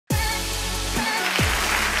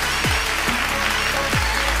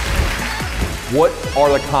What are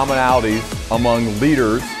the commonalities among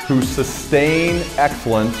leaders who sustain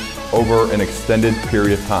excellence over an extended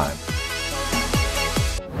period of time?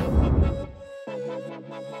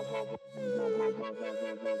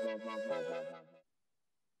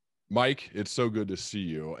 Mike, it's so good to see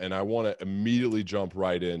you. And I want to immediately jump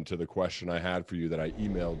right into the question I had for you that I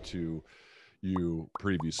emailed to you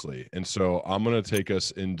previously. And so I'm going to take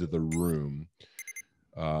us into the room.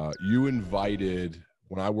 You invited,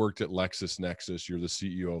 when I worked at LexisNexis, you're the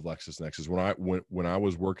CEO of LexisNexis. When I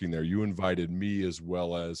was working there, you invited me as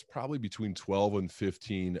well as probably between 12 and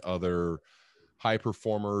 15 other high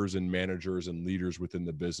performers and managers and leaders within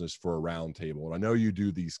the business for a roundtable. And I know you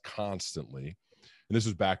do these constantly. And this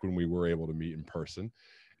was back when we were able to meet in person.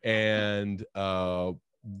 And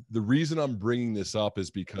the reason I'm bringing this up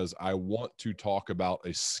is because I want to talk about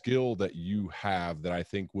a skill that you have that I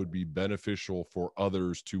think would be beneficial for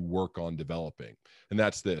others to work on developing. And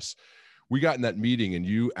that's this. We got in that meeting and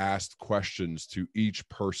you asked questions to each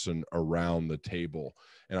person around the table.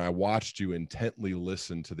 And I watched you intently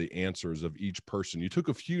listen to the answers of each person. You took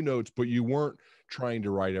a few notes, but you weren't trying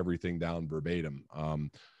to write everything down verbatim,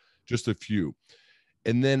 just a few.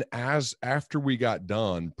 And then after we got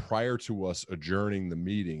done, prior to us adjourning the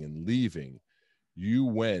meeting and leaving, you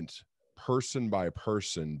went person by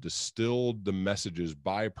person, distilled the messages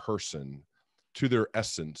by person to their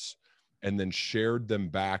essence, and then shared them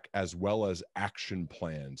back as well as action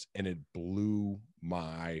plans. And it blew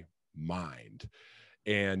my mind.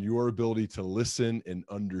 And your ability to listen and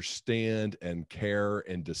understand and care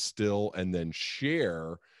and distill and then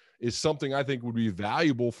share is something I think would be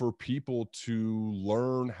valuable for people to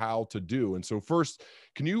learn how to do. And so first,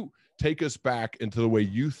 can you take us back into the way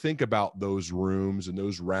you think about those rooms and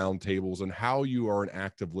those roundtables and how you are an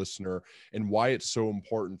active listener and why it's so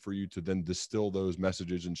important for you to then distill those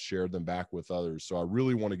messages and share them back with others? So I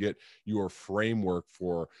really want to get your framework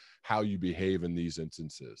for how you behave in these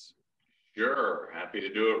instances. Sure. Happy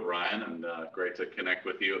to do it, Ryan, and great to connect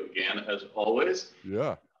with you again, as always.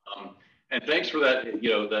 Yeah. And thanks for that,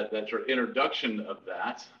 that sort of introduction of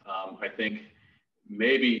that. I think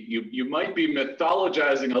maybe you might be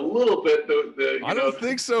mythologizing a little bit. I don't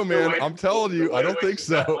think so, man. I'm telling you, I don't think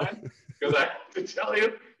so. Because I have to tell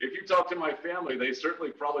you, if you talk to my family, they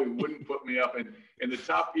certainly probably wouldn't put me up in the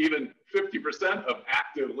top even 50% of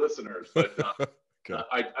active listeners. But okay.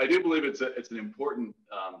 I do believe it's an important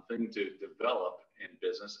thing to develop in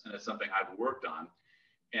business, and it's something I've worked on.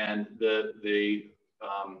 And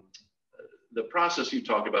the process you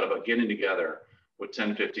talk about getting together with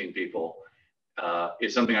 10, 15 people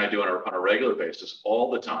is something I do on a regular basis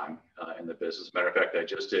all the time in the business. Matter of fact, I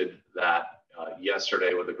just did that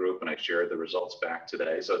yesterday with a group, and I shared the results back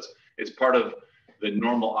today. So it's part of the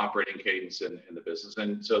normal operating cadence in the business.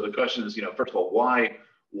 And so the question is, first of all,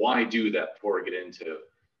 why do that before we get into,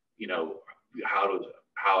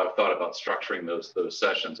 how I've thought about structuring those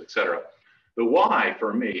sessions, et cetera. The why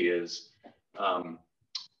for me is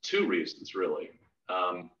two reasons, really.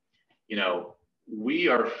 We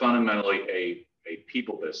are fundamentally a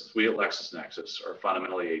people business. We at LexisNexis are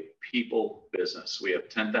fundamentally a people business. We have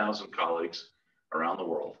 10,000 colleagues around the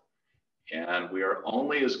world, and we are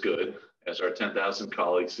only as good as our 10,000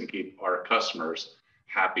 colleagues can keep our customers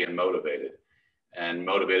happy and motivated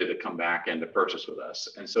to come back and to purchase with us.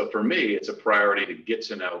 And so for me, it's a priority to get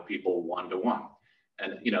to know people one-to-one.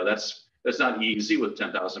 And, that's not easy with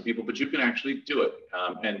 10,000 people, but you can actually do it.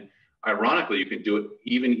 And ironically, you can do it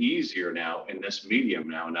even easier now in this medium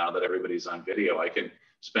now that everybody's on video. I can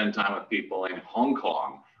spend time with people in Hong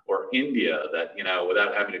Kong or India that,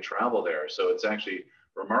 without having to travel there. So it's actually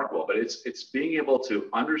remarkable, but it's being able to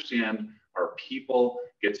understand our people,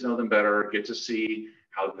 get to know them better, get to see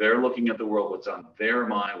how they're looking at the world, what's on their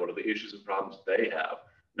mind, what are the issues and problems they have,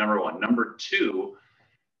 number one. Number two,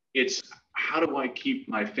 it's how do I keep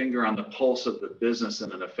my finger on the pulse of the business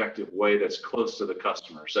in an effective way that's close to the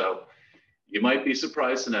customer? So you might be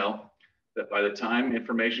surprised to know that by the time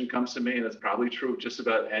information comes to me, and it's probably true of just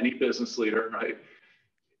about any business leader, right?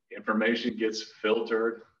 Information gets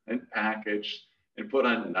filtered and packaged and put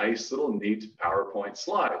on nice little neat PowerPoint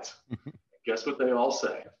slides. Guess what they all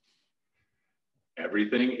say?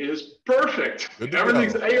 Everything is perfect.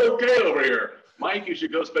 Everything's A-okay over here. Mike, you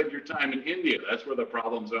should go spend your time in India. That's where the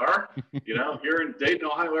problems are. Here in Dayton,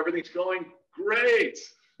 Ohio, everything's going great.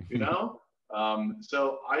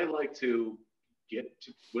 So I like to get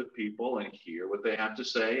with people and hear what they have to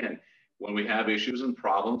say. And when we have issues and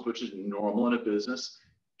problems, which is normal in a business,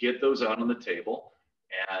 get those out on the table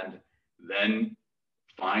and then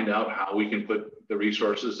find out how we can put the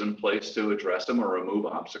resources in place to address them or remove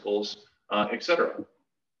obstacles, et cetera.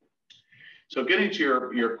 So getting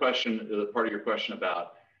to your question, part of your question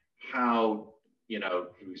about how,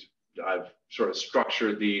 I've sort of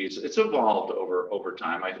structured these, it's evolved over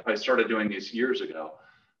time. I started doing these years ago.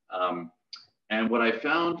 And what I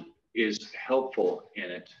found is helpful in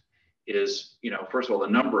it is, first of all, the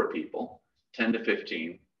number of people, 10 to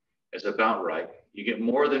 15 is about right. You get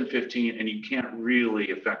more than 15 and you can't really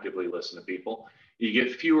effectively listen to people. You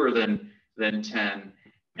get fewer than 10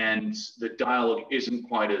 and the dialogue isn't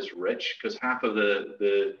quite as rich, because half of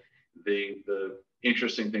the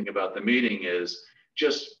interesting thing about the meeting is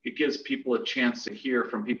just it gives people a chance to hear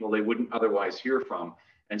from people they wouldn't otherwise hear from.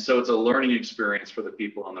 And so it's a learning experience for the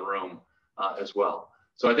people in the room as well.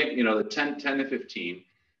 So I think, the 10 to 15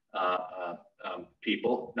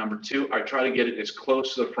 people. Number two, I try to get it as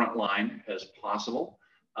close to the front line as possible.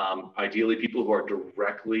 Ideally, people who are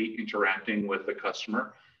directly interacting with the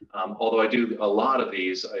customer. Although I do a lot of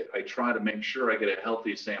these, I try to make sure I get a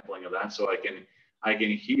healthy sampling of that so I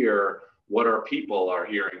can hear what our people are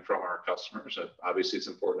hearing from our customers. Obviously, it's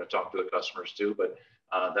important to talk to the customers too, but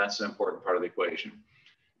that's an important part of the equation.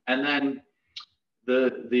 And then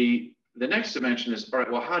the next dimension is, all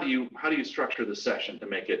right, well, how do you structure the session to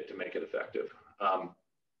make it effective?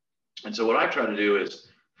 And so what I try to do is,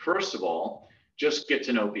 first of all, just get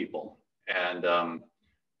to know people and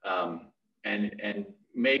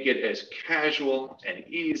make it as casual and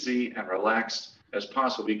easy and relaxed as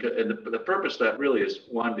possible, because the purpose of that really is,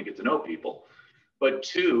 one, to get to know people, but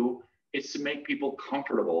two, it's to make people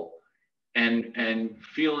comfortable and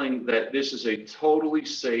feeling that this is a totally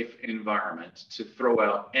safe environment to throw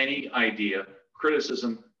out any idea,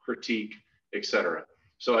 criticism, critique, etc.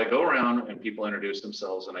 So I go around and people introduce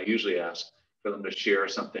themselves, and I usually ask for them to share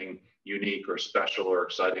something unique or special or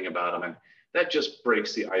exciting about them, and that just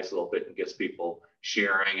breaks the ice a little bit and gets people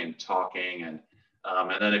sharing and talking, and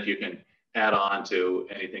then if you can add on to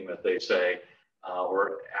anything that they say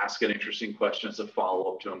or ask an interesting question as a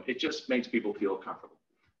follow-up to them, it just makes people feel comfortable.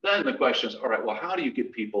 Then the question is, all right, well, how do you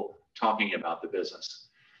get people talking about the business?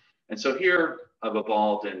 And so here I've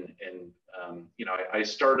evolved I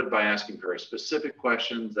started by asking very specific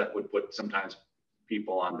questions that would put sometimes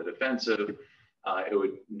people on the defensive. It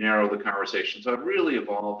would narrow the conversation. So I've really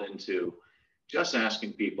evolved into just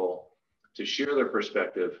asking people to share their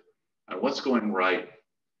perspective on what's going right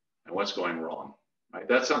and what's going wrong. Right?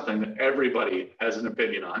 That's something that everybody has an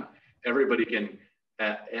opinion on. Everybody can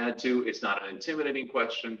add to. It's not an intimidating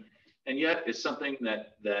question, and yet it's something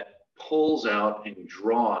that pulls out and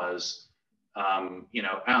draws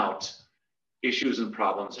out issues and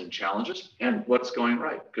problems and challenges and what's going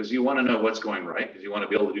right, because you want to know what's going right, because you want to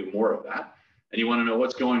be able to do more of that, and you want to know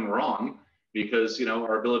what's going wrong, because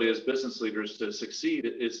our ability as business leaders to succeed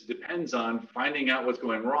depends on finding out what's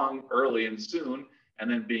going wrong early and soon, and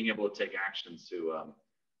then being able to take actions to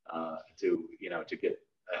get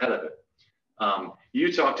ahead of it.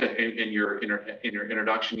 You talked in your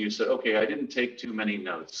introduction, you said, okay, I didn't take too many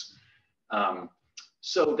notes.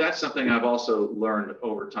 So that's something I've also learned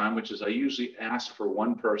over time, which is I usually ask for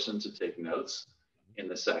one person to take notes in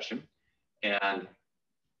the session. And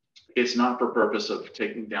it's not for purpose of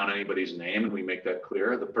taking down anybody's name, and we make that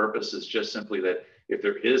clear. The purpose is just simply that if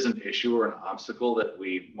there is an issue or an obstacle that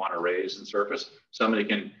we want to raise and surface, somebody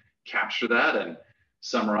can capture that and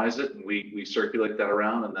summarize it, and we circulate that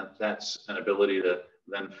around, and that's an ability to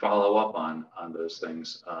then follow up on those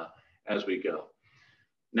things as we go.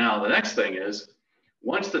 Now, the next thing is,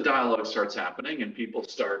 once the dialogue starts happening and people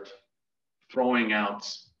start throwing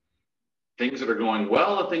out things that are going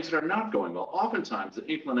well and things that are not going well, oftentimes the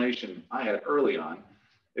inclination I had early on,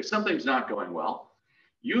 if something's not going well,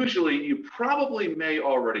 usually you probably may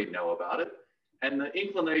already know about it, and the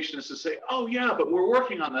inclination is to say, oh yeah, but we're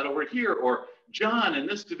working on that over here, or John in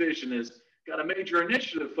this division has got a major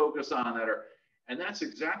initiative focused on that, and that's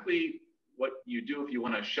exactly what you do if you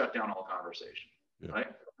want to shut down all conversation, yeah. Right?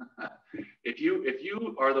 If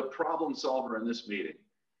you are the problem solver in this meeting,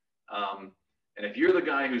 and if you're the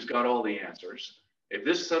guy who's got all the answers, if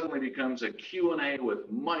this suddenly becomes a Q&A with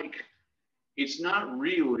Mike, it's not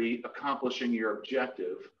really accomplishing your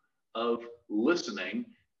objective of listening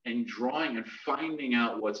and drawing and finding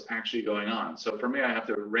out what's actually going on. So for me, I have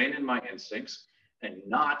to rein in my instincts and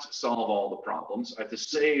not solve all the problems. I have to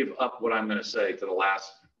save up what I'm going to say to the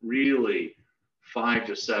last really 5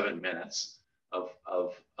 to 7 minutes of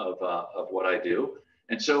what I do.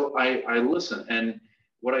 And so I listen. And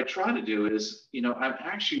what I try to do is, I'm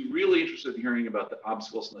actually really interested in hearing about the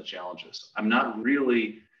obstacles and the challenges. I'm not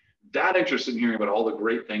really that interested in hearing about all the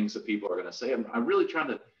great things that people are going to say. I'm really trying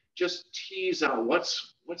to just tease out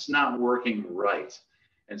what's not working right.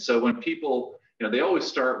 And so when people, they always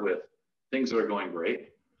start with things that are going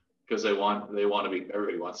great, because everybody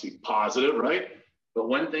wants to be positive, right? But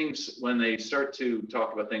when they start to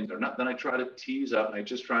talk about things they're not, then I try to tease out and I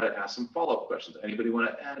just try to ask some follow-up questions. Anybody want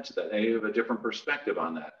to add to that? Any have a different perspective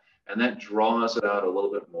on that? And that draws it out a little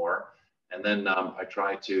bit more. And then I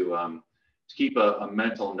try to keep a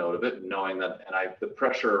mental note of it, knowing that, the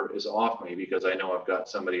pressure is off me because I know I've got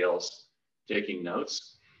somebody else taking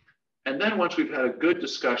notes. And then once we've had a good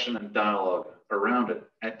discussion and dialogue around it,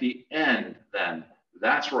 at the end, then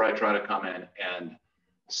that's where I try to come in and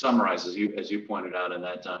summarize, as you pointed out in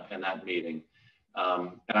that meeting.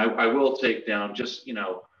 And I will take down just,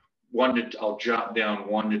 I'll jot down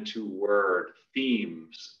 1 to 2 word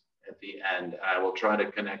themes at the end. I will try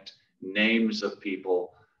to connect names of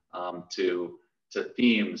people to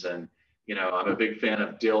themes. And, I'm a big fan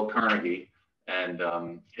of Dale Carnegie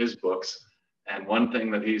and his books. And one thing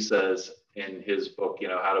that he says in his book,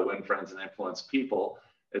 How to Win Friends and Influence People,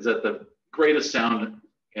 is that the greatest sound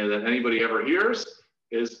that anybody ever hears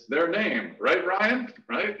is their name, right, Ryan?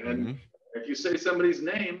 Right? And if you say somebody's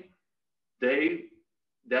name,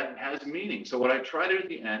 that has meaning. So what I try to do at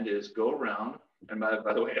the end is go around, and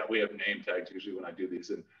by the way, we have name tags usually when I do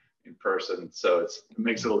these in person, so it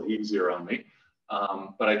makes it a little easier on me.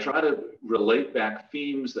 But I try to relate back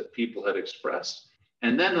themes that people had expressed.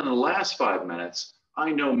 And then in the last 5 minutes,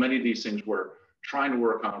 I know many of these things we're trying to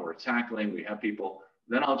work on, we're tackling, we have people,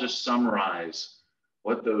 then I'll just summarize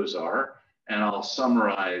what those are, and I'll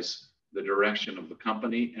summarize the direction of the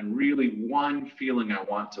company and really one feeling I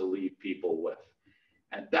want to leave people with.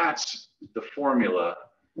 And that's the formula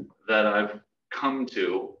that I've come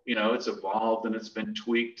to. It's evolved and it's been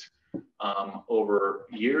tweaked over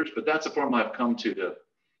years, but that's a formula I've come to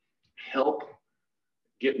help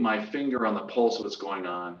get my finger on the pulse of what's going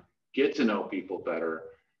on, get to know people better,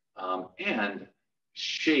 and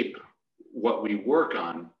shape what we work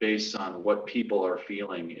on based on what people are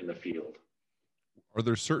feeling in the field. Are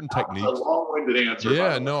there certain techniques? A long-winded answer.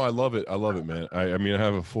 Yeah, no, I love it. I love it, man. I mean, I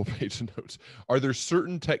have a full page of notes. Are there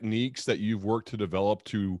certain techniques that you've worked to develop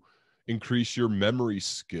to increase your memory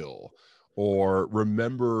skill or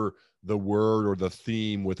remember the word or the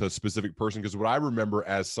theme with a specific person? Because what I remember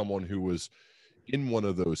as someone who was in one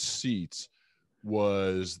of those seats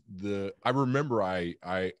was I remember I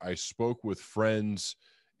spoke with friends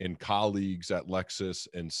and colleagues at Lexis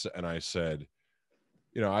and I said,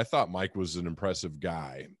 I thought Mike was an impressive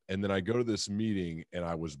guy. And then I go to this meeting and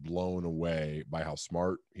I was blown away by how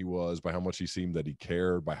smart he was, by how much he seemed that he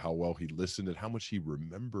cared, by how well he listened and how much he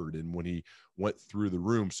remembered. And when he went through the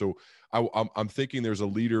room. So I'm thinking there's a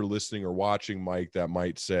leader listening or watching, Mike, that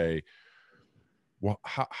might say, well,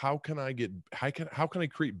 how can I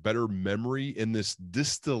create better memory in this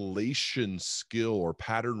distillation skill or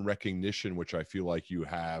pattern recognition, which I feel like you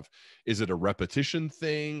have? Is it a repetition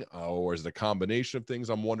thing or is it a combination of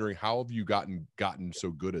things? I'm wondering, how have you gotten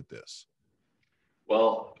so good at this?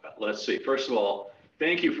 Well, let's see. First of all,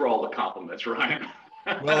 thank you for all the compliments, Ryan.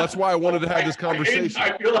 Well, that's why I wanted to have this conversation.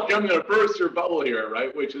 I feel like I'm going to burst your bubble here,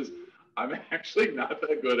 right? Which is, I'm actually not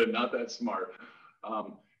that good and not that smart.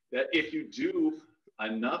 That if you do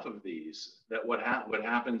enough of these, that what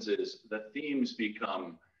happens is the themes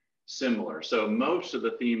become similar. So most of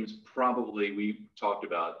the themes probably we talked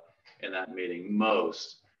about in that meeting,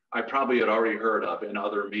 I probably had already heard of in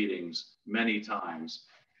other meetings many times.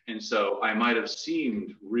 And so I might have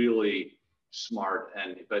seemed really smart,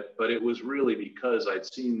 but it was really because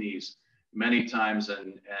I'd seen these many times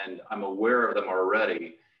and I'm aware of them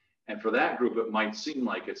already. And for that group, it might seem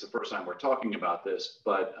like it's the first time we're talking about this,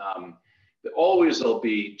 but always there'll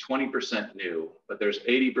be 20% new, but there's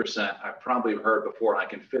 80% I've probably heard before, and I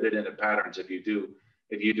can fit it into patterns if you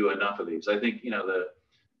do enough of these. I think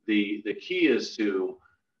the key is to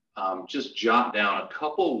just jot down a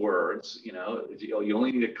couple words. You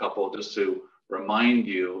only need a couple just to remind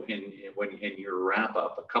you in your wrap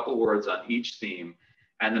up, a couple words on each theme,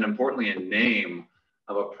 and then importantly a name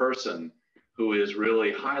of a person who is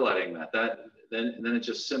really highlighting that. Then it's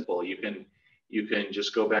just simple. You can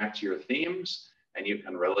just go back to your themes and you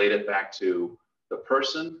can relate it back to the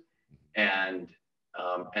person, and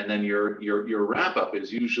then your wrap up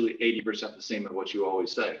is usually 80% the same as what you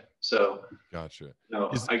always say. So gotcha.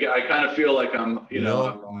 I kind of feel like I'm,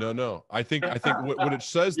 No. I think what it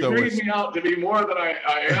says though is me out to be more than I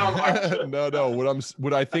am. No.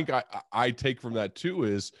 What I think I take from that too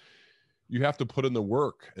is you have to put in the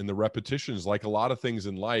work and the repetitions, like a lot of things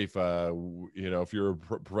in life. If you're a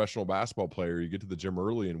professional basketball player, you get to the gym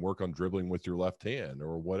early and work on dribbling with your left hand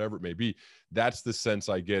or whatever it may be. That's the sense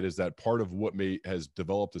I get, is that part of what has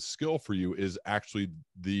developed a skill for you is actually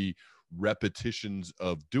the repetitions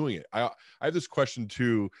of doing it. I have this question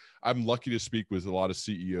too. I'm lucky to speak with a lot of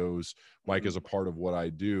CEOs, Mike, as a part of what I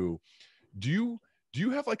do. Do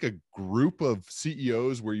you have like a group of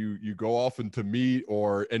CEOs where you go off and to meet,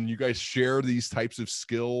 and you guys share these types of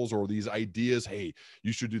skills or these ideas? Hey,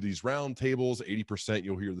 you should do these roundtables. 80%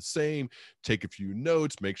 you'll hear the same. Take a few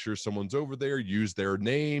notes. Make sure someone's over there. Use their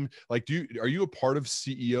name. Like, are you a part of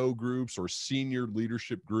CEO groups or senior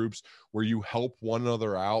leadership groups where you help one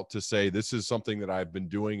another out to say, this is something that I've been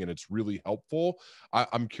doing and it's really helpful?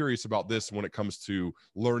 I'm curious about this when it comes to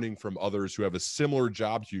learning from others who have a similar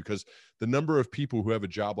job to you, because the number of people who have a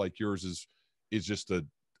job like yours is just a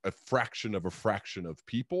fraction of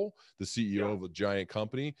people, the CEO of a giant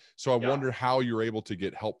company. So I wonder how you're able to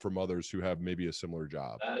get help from others who have maybe a similar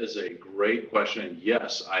job. That is a great question. And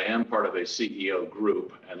yes, I am part of a CEO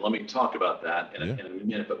group, and let me talk about that in a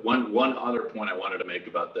minute. But one other point I wanted to make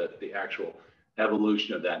about the actual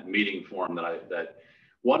evolution of that meeting form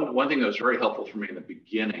one thing that was very helpful for me in the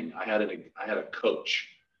beginning, I had a coach.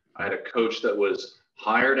 I had a coach that was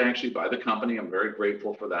hired actually by the company. I'm very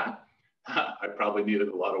grateful for that. I probably needed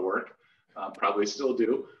a lot of work, probably still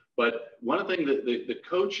do. But one of the things that the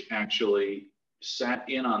coach actually sat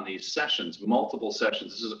in on these sessions, multiple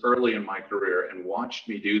sessions. This is early in my career, and watched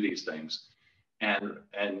me do these things, and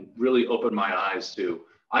really opened my eyes to.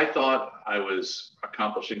 I thought I was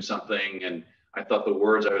accomplishing something, and I thought the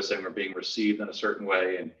words I was saying were being received in a certain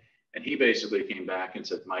way, and he basically came back and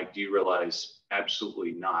said, Mike, do you realize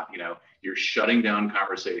absolutely not? You're shutting down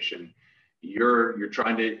conversation. You're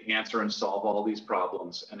trying to answer and solve all these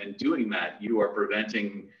problems. And in doing that, you are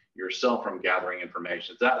preventing yourself from gathering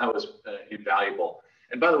information. That was invaluable.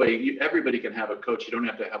 And by the way, everybody can have a coach. You don't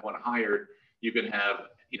have to have one hired. You can have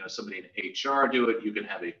somebody in HR do it. You can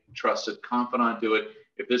have a trusted confidant do it.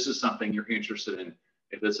 If this is something you're interested in,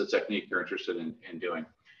 if this is a technique you're interested in doing.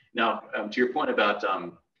 Now, to your point about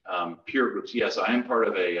peer groups, yes, I am part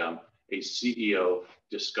of a CEO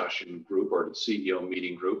discussion group or CEO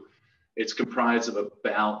meeting group. It's comprised of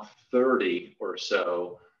about 30 or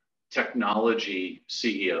so technology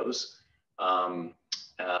CEOs.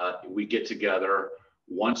 We get together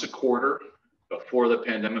once a quarter. Before the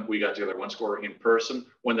pandemic, we got together once a quarter in person.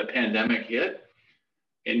 When the pandemic hit,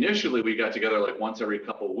 initially we got together like once every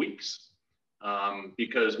couple of weeks.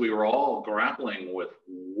 Because we were all grappling with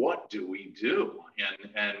what do we do,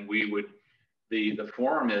 and we would the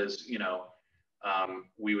forum is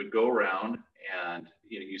we would go around and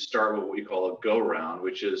you start with what we call a go round,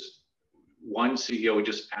 which is one CEO would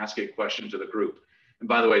just ask a question to the group. And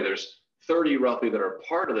by the way, there's 30 roughly that are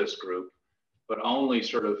part of this group, but only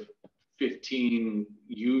sort of 15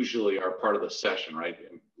 usually are part of the session, right?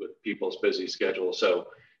 With people's busy schedules. So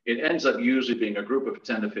it ends up usually being a group of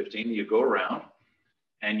 10 to 15. You go around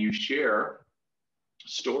and you share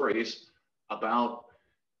stories about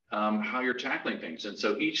how you're tackling things. And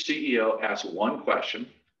so each CEO asks one question,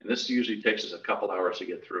 and this usually takes us a couple hours to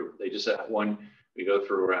get through. They just ask one, we go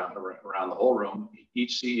through around the whole room.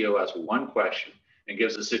 Each CEO asks one question and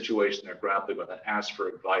gives a situation they're grappling with and asks for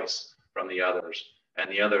advice from the others. And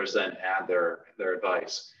the others then add their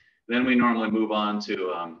advice. Then we normally move on to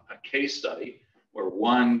a case study where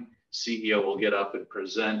one CEO will get up and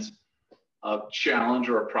present a challenge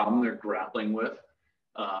or a problem they're grappling with.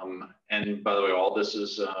 And by the way, all this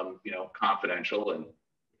is confidential, and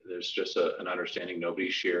there's just an understanding nobody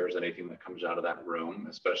shares anything that comes out of that room,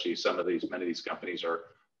 especially many of these companies are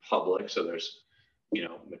public, so there's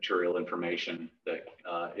material information that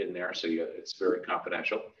in there, so it's very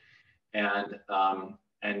confidential. And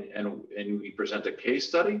we present a case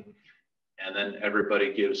study, and then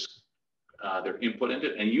everybody gives their input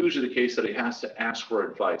into it. And usually the case study has to ask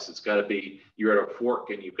for advice. It's got to be, you're at a fork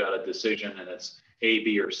and you've got a decision, and it's A,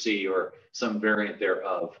 B, or C, or some variant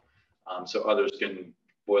thereof. So others can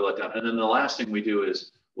boil it down. And then the last thing we do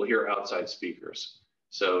is we'll hear outside speakers.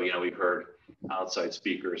 So, we've heard outside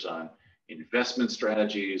speakers on investment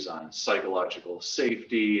strategies, on psychological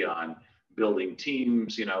safety, on building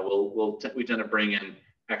teams. We tend to bring in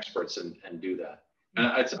experts and do that. And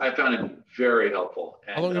I found it very helpful.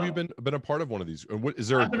 And, how long have you been a part of one of these? What is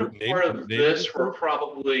there? I've been a part of this for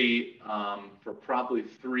probably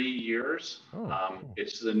 3 years. Oh, cool.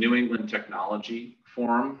 It's the New England Technology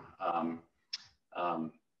Forum,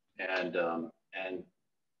 and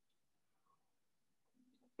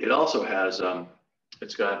it also has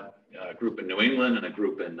it's got a group in New England and a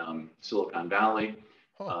group in Silicon Valley,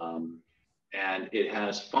 and it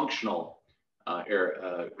has functional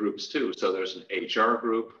groups too. So there's an HR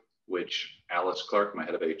group, which Alice Clark, my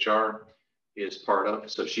head of HR, is part of.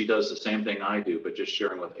 So she does the same thing I do, but just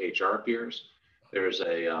sharing with HR peers. There's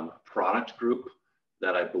a product group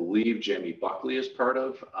that I believe Jamie Buckley is part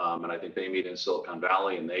of, and I think they meet in Silicon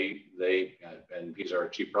Valley, and and he's our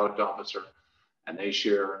chief product officer, and they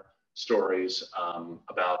share stories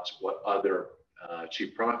about what other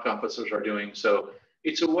chief product officers are doing. So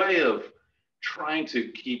it's a way of trying to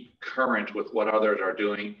keep current with what others are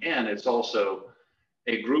doing, and it's also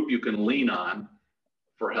a group you can lean on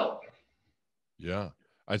for help. Yeah,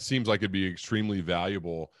 it seems like it'd be extremely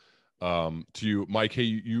valuable to you, Mike. Hey,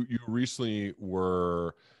 you recently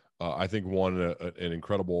were, I think, won an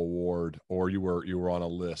incredible award, or you were on a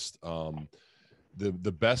list,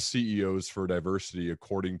 the best CEOs for diversity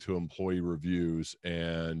according to employee reviews,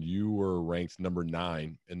 and you were ranked number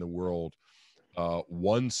 9 in the world,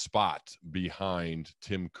 one spot behind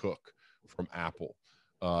Tim Cook from Apple.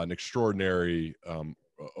 An extraordinary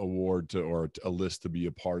award or a list to be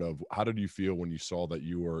a part of. How did you feel when you saw that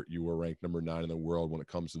you were ranked number 9 in the world when it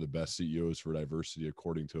comes to the best CEOs for diversity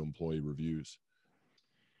according to employee reviews?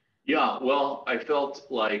 Yeah, well, I felt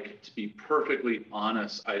like, to be perfectly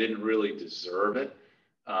honest, I didn't really deserve it.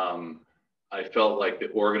 I felt like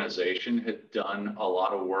the organization had done a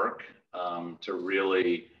lot of work to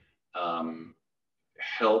really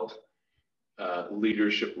help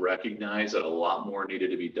leadership recognize that a lot more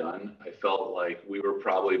needed to be done. I felt like we were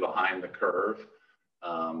probably behind the curve.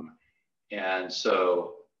 And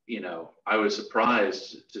so, I was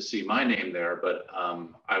surprised to see my name there, but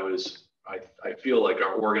I feel like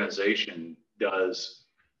our organization has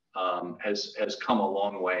come a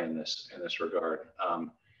long way in this regard.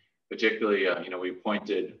 Particularly, we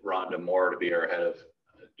appointed Rhonda Moore to be our head of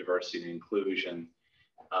diversity and inclusion.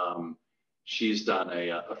 She's done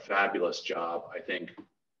a fabulous job, I think,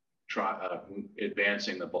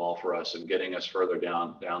 advancing the ball for us and getting us further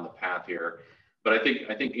down the path here. But I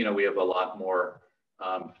think we have a lot more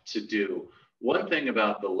to do. One thing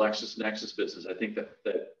about the LexisNexis business, I think that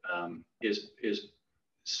is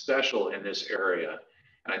special in this area,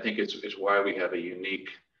 and I think it's why we have a unique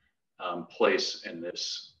place in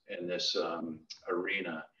this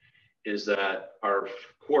arena, is that our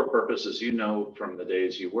core purpose, as you know from the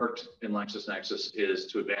days you worked in LexisNexis, is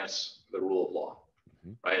to advance the rule of law,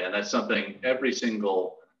 right? And that's something every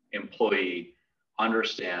single employee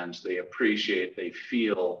understands, they appreciate, they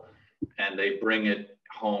feel, and they bring it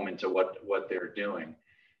home into what they're doing.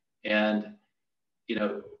 And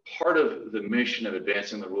part of the mission of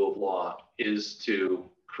advancing the rule of law is to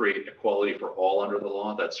create equality for all under the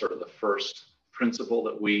law. That's sort of the first principle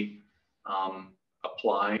that we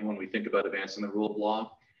apply when we think about advancing the rule of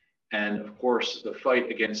law. And of course, the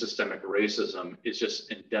fight against systemic racism is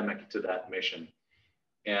just endemic to that mission.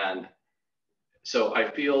 And so I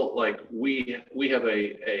feel like we have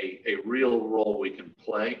a real role we can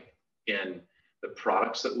play in the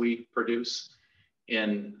products that we produce,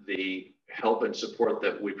 in the help and support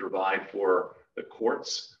that we provide for the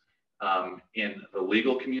courts, in the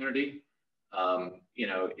legal community.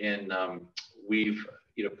 We've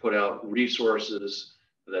put out resources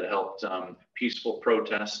that helped peaceful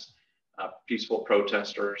protesters,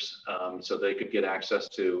 so they could get access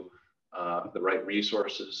to the right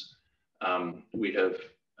resources. We have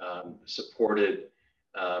supported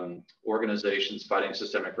organizations fighting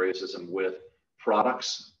systemic racism with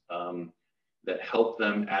products that help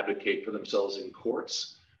them advocate for themselves in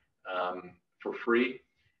courts for free.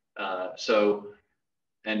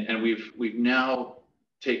 And we've now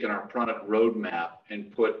taken our product roadmap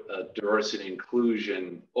and put a diversity and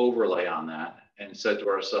inclusion overlay on that and said to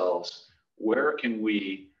ourselves, where can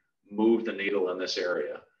we move the needle in this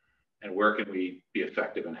area? And where can we be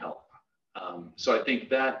effective and help? So I think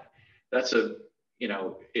that's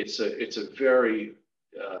it's a very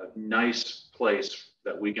nice place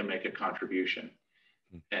that we can make a contribution,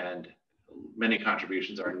 and many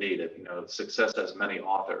contributions are needed. Success has many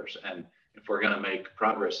authors, and if we're going to make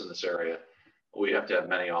progress in this area, we have to have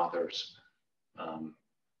many authors.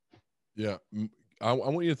 Yeah. I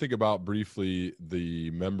want you to think about briefly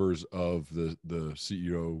the members of the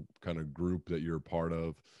CEO kind of group that you're a part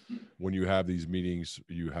of. When you have these meetings,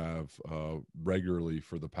 you have regularly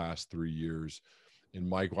for the past 3 years. And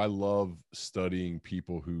Mike, I love studying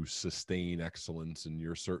people who sustain excellence, and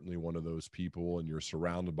you're certainly one of those people, and you're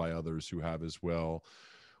surrounded by others who have as well.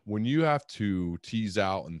 When you have to tease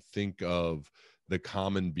out and think of the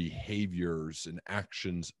common behaviors and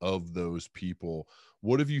actions of those people,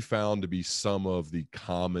 what have you found to be some of the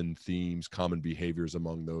common themes, common behaviors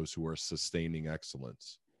among those who are sustaining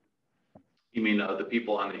excellence? You mean the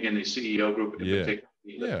people in the CEO group in particular?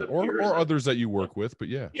 The or others that you work with, but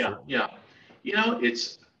yeah.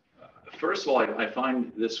 It's first of all, I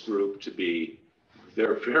find this group to be,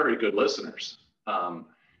 they're very good listeners.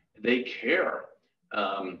 They care.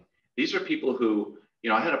 These are people who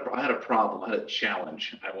I had a problem, I had a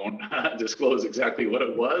challenge. I won't disclose exactly what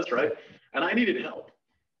it was, right? And I needed help.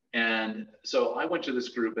 And so I went to this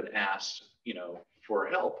group and asked, for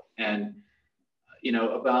help. And,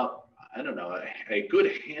 about, I don't know, a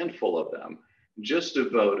good handful of them just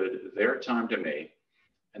devoted their time to me.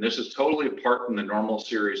 And this is totally apart from the normal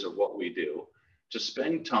series of what we do, to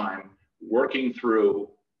spend time working through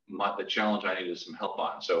the challenge I needed some help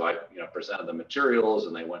on. So I, presented the materials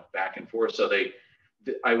and they went back and forth. So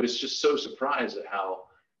I was just so surprised at how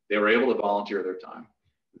they were able to volunteer their time.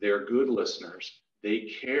 They're good listeners.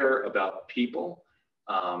 They care about people,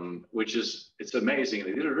 it's amazing.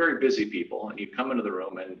 These are very busy people, and you come into the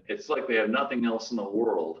room and it's like they have nothing else in the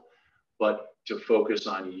world but to focus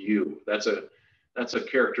on you. That's a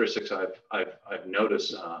characteristic I've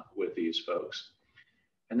noticed with these folks.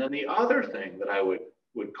 And then the other thing that I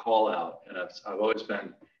would call out, and I've always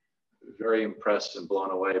been very impressed and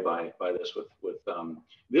blown away by this with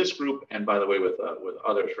this group, and by the way, with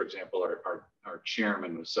others. For example, our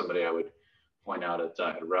chairman was somebody I would point out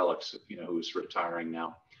at Relics, who's retiring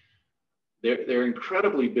now. They're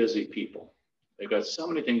incredibly busy people. They've got so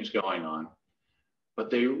many things going on, but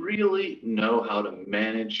they really know how to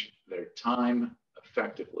manage their time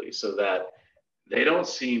effectively so that they don't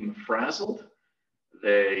seem frazzled.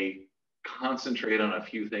 They concentrate on a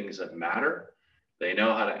few things that matter. They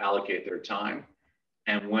know how to allocate their time.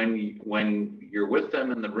 And when you're with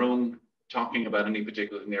them in the room talking about any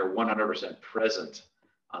particular thing, they're 100% present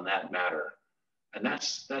on that matter. And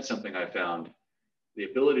that's something I found, the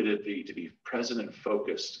ability to be present and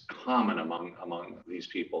focused, common among these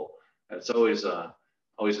people. It's always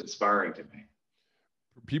inspiring to me.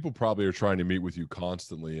 People probably are trying to meet with you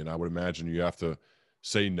constantly, and I would imagine you have to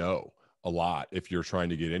say no a lot if you're trying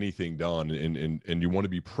to get anything done, and you want to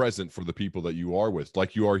be present for the people that you are with,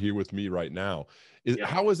 like you are here with me right now.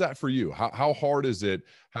 How is that for you? How hard is it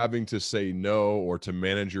having to say no or to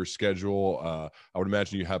manage your schedule? I would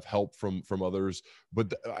imagine you have help from others,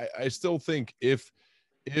 but I still think if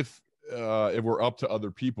we're up to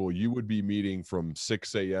other people, you would be meeting from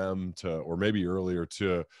 6 a.m. or maybe earlier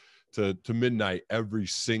to midnight every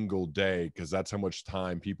single day, because that's how much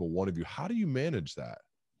time people want of you. How do you manage that?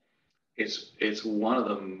 It's one of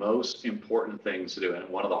the most important things to do, and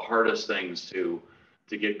one of the hardest things to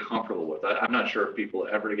get comfortable with. I'm not sure if people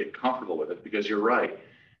ever get comfortable with it, because you're right.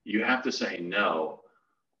 You have to say no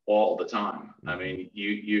all the time. I mean,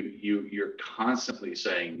 you're constantly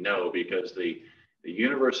saying no, because the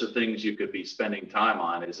universe of things you could be spending time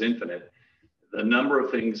on is infinite. The number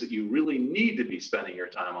of things that you really need to be spending your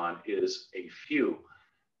time on is a few.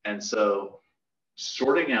 And so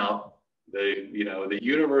sorting out the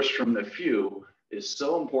universe from the few is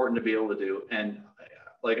so important to be able to do. And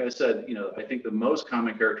like I said, I think the most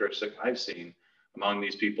common characteristic I've seen among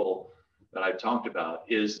these people that I've talked about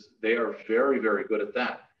is they are very, very good at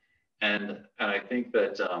that. And I think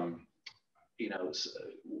that,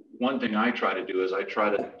 one thing I try to do is I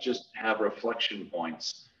try to just have reflection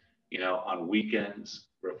points, on weekends,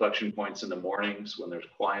 reflection points in the mornings when there's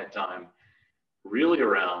quiet time, really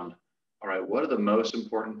around, all right, what are the most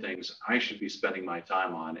important things I should be spending my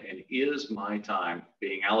time on? And is my time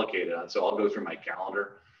being allocated on? So I'll go through my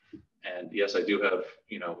calendar. And yes, I do have,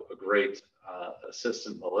 a great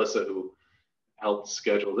assistant, Melissa, who helped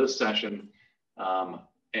schedule this session.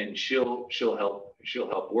 And she'll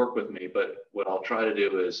help work with me. But what I'll try to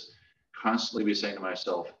do is constantly be saying to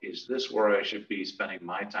myself, is this where I should be spending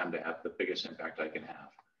my time to have the biggest impact I can have?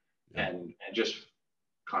 Yeah. And just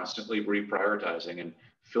constantly reprioritizing and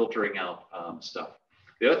filtering out stuff.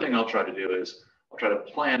 The other thing I'll try to do is I'll try to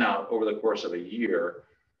plan out over the course of a year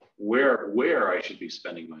where I should be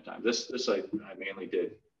spending my time. This I mainly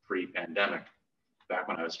did pre-pandemic, back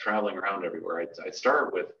when I was traveling around everywhere. I'd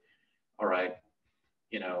start with, all right,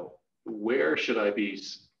 where should I be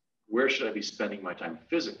spending my time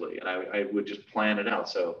physically? And I would just plan it out.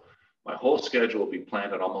 So my whole schedule would be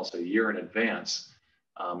planned out almost a year in advance,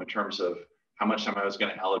 in terms of how much time I was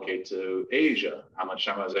going to allocate to Asia, how much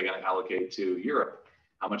time was I going to allocate to Europe,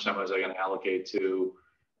 how much time was I going to allocate to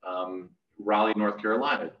Raleigh, North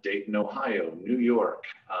Carolina, Dayton, Ohio, New York,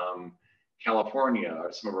 California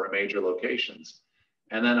are some of our major locations.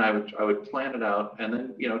 And then I would plan it out, and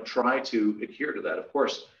then try to adhere to that. Of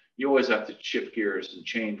course, you always have to shift gears and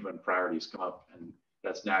change when priorities come up, and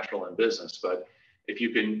that's natural in business. But if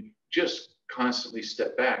you can just constantly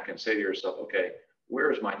step back and say to yourself, okay,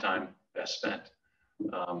 where is my time best spent?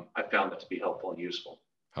 I found that to be helpful and useful.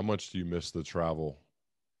 How much do you miss the travel?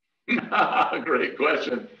 Great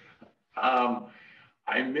question. I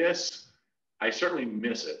certainly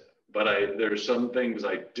miss it, but there's some things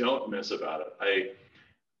I don't miss about it.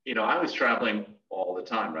 I was traveling all the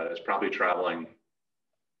time, right? I was probably traveling,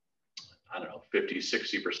 I don't know, 50,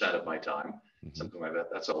 60% of my time, something like that.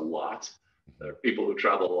 That's a lot. There are people who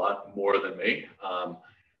travel a lot more than me.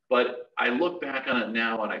 But I look back on it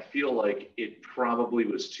now and I feel like it probably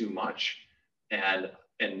was too much. And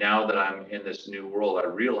now that I'm in this new world, I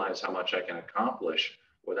realize how much I can accomplish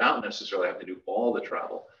without necessarily having to do all the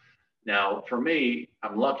travel. Now, for me,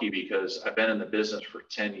 I'm lucky because I've been in the business for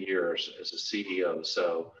 10 years as a CEO.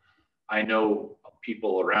 So I know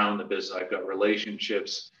people around the business, I've got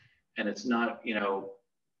relationships, and it's not, you know,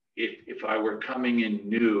 if I were coming in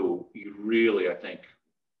new, you really, I think,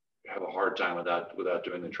 have a hard time without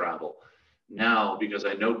doing the travel. Now, because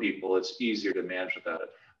I know people, it's easier to manage without it.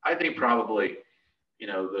 I think probably, you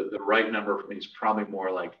know, the right number for me is probably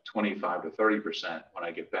more like 25 to 30% when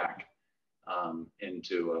I get back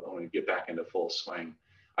when we get back into full swing.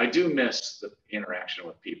 I do miss the interaction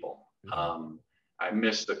with people. I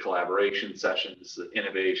miss the collaboration sessions, the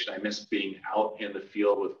innovation. I miss being out in the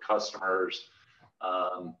field with customers.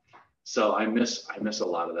 So I miss a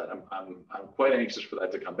lot of that. I'm quite anxious for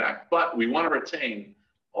that to come back. But we want to retain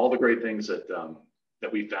all the great things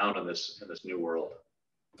that we found in this new world.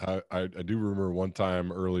 I do remember one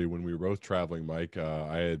time early when we were both traveling, Mike.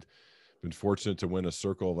 I had been fortunate to win a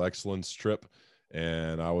Circle of Excellence trip,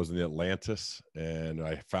 and I was in the Atlantis, and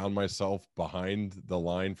I found myself behind the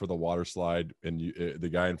line for the water slide, and the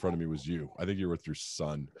guy in front of me was you. I think you were with your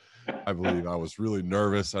son, I believe. I was really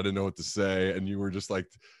nervous. I didn't know what to say, and you were just like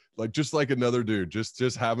another dude,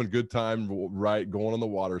 just having a good time, right, going on the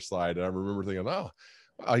water slide. And I remember thinking, oh,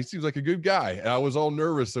 he seems like a good guy. And I was all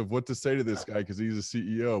nervous of what to say to this guy because he's a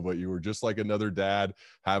CEO, but you were just like another dad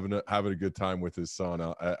having a good time with his son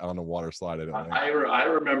on a water slide. I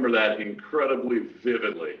remember that incredibly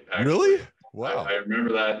vividly. Actually. Really? Wow. I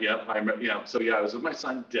remember that. Yep. So yeah, I was with my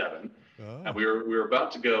son Devin, and we were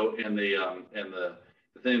about to go in the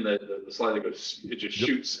thing that the slide that goes, it just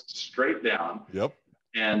shoots straight down. Yep.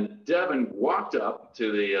 And Devin walked up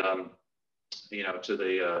to the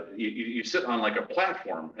you sit on like a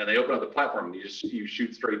platform, and they open up the platform, and you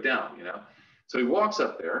shoot straight down, you know. So he walks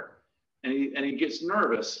up there, and he gets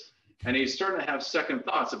nervous, and he's starting to have second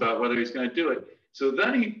thoughts about whether he's going to do it. So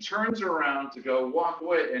then he turns around to go walk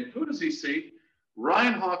away, and who does he see?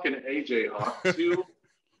 Ryan Hawk and AJ Hawk, two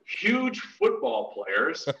huge football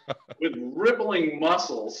players with rippling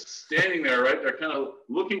muscles, standing there, right? They're kind of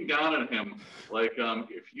looking down at him like,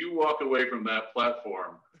 if you walk away from that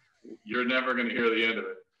platform, you're never going to hear the end of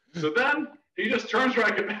it. So then he just turns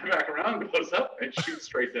right back around, goes up, and shoots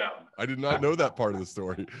straight down. I did not know that part of the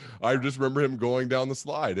story. I just remember him going down the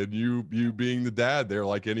slide, and you being the dad there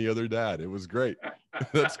like any other dad. It was great.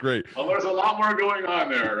 That's great. Well, there's a lot more going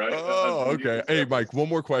on there, right? Oh, okay. Hey, Mike, one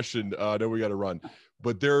more question. I know we got to run,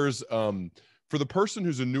 but there's for the person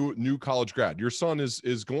who's a new college grad, your son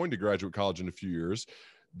is going to graduate college in a few years,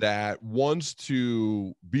 that wants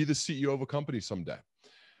to be the CEO of a company someday.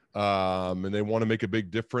 And they want to make a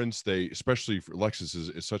big difference. Especially for Lexis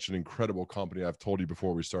is such an incredible company. I've told you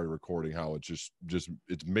before we started recording how it just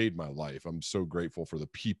it's made my life. I'm so grateful for the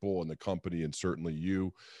people and the company, and certainly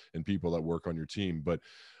you and people that work on your team. But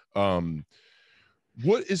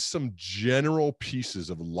what is some general pieces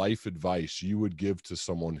of life advice you would give to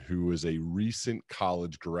someone who is a recent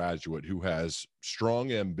college graduate who has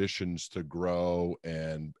strong ambitions to grow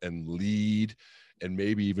and lead, and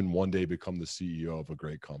maybe even one day become the CEO of a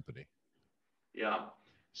great company? Yeah.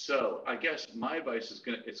 So I guess my advice is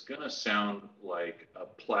it's gonna sound like a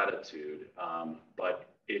platitude, but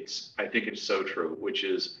I think it's so true, which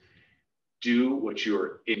is do what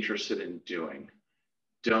you're interested in doing.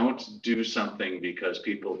 Don't do something because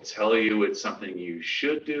people tell you it's something you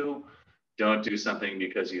should do. Don't do something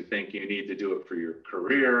because you think you need to do it for your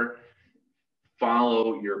career.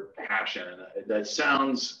 Follow your passion. That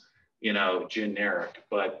sounds, generic,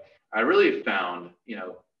 but I really found,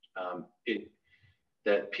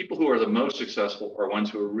 that people who are the most successful are ones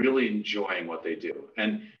who are really enjoying what they do.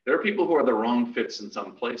 And there are people who are the wrong fits in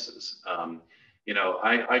some places. I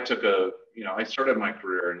started my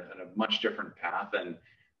career in a much different path, and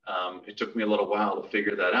it took me a little while to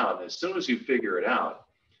figure that out. And as soon as you figure it out,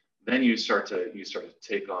 then you start to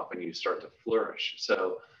take off and you start to flourish.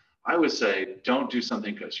 So I would say, don't do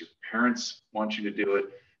something because your parents want you to do it.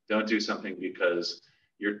 Don't do something because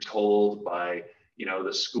you're told by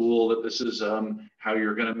the school that this is how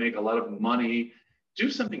you're going to make a lot of money.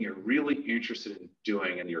 Do something you're really interested in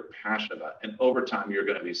doing and you're passionate about, and over time you're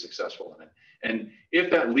going to be successful in it. And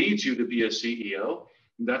if that leads you to be a CEO,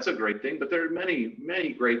 that's a great thing. But there are many,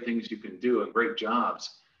 many great things you can do and great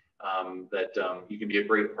jobs that you can be a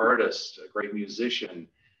great artist, a great musician.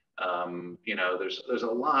 You know, there's a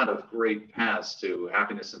lot of great paths to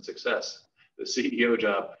happiness and success. The CEO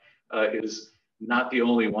job is not the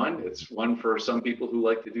only one. It's one for some people who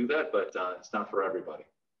like to do that, but it's not for everybody.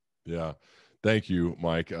 Yeah. Thank you,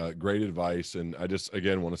 Mike. Great advice. And I just,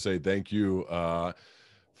 again, want to say thank you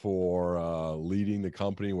for leading the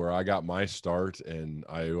company where I got my start. And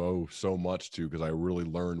I owe so much to, because I really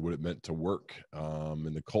learned what it meant to work,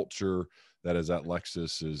 and the culture that is at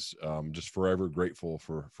Lexis is just forever grateful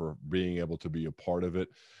for being able to be a part of it.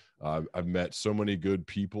 I've met so many good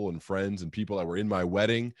people and friends and people that were in my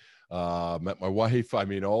wedding, met my wife. I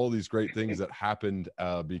mean, all these great things that happened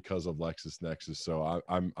because of LexisNexis. So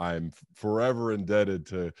I'm forever indebted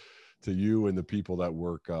to you and the people that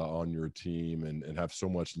work on your team, and have so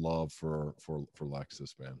much love for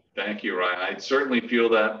Lexis, man. Thank you, Ryan. I certainly feel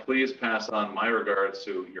that. Please pass on my regards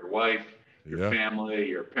to your wife, your family,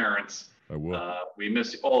 your parents. I will. We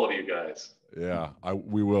miss all of you guys. Yeah,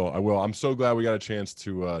 we will. I will. I'm so glad we got a chance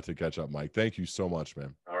to catch up, Mike. Thank you so much,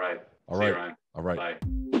 man. All right. All See right. you, Ryan. All right.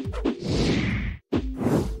 Bye.